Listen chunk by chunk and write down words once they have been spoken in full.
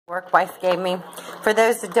work wife gave me. For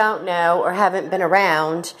those that don't know or haven't been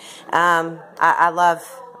around, I love,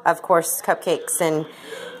 of course, cupcakes, and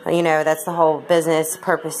you know, that's the whole business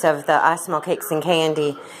purpose of the I Smell Cakes and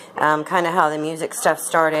Candy. Kind of how the music stuff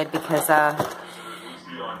started, because I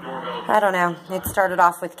don't know, it started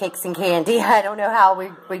off with cakes and candy. I don't know how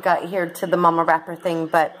we got here to the mama wrapper thing,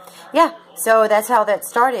 but yeah, so that's how that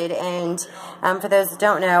started. And for those that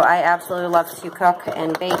don't know, I absolutely love to cook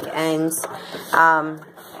and bake and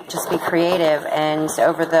just be creative. And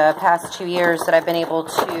over the past 2 years that I've been able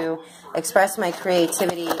to express my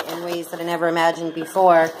creativity in ways that I never imagined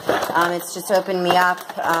before, it's just opened me up,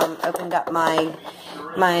 opened up my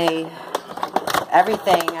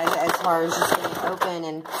everything, as far as just being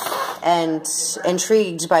open and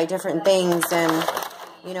intrigued by different things. And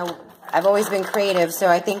you know, I've always been creative, so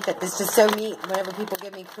I think that it's just so neat whenever people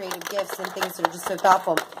give me creative gifts and things that are just so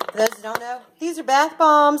thoughtful. For those who don't know, these are bath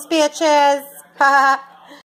bombs, bitches. Haha.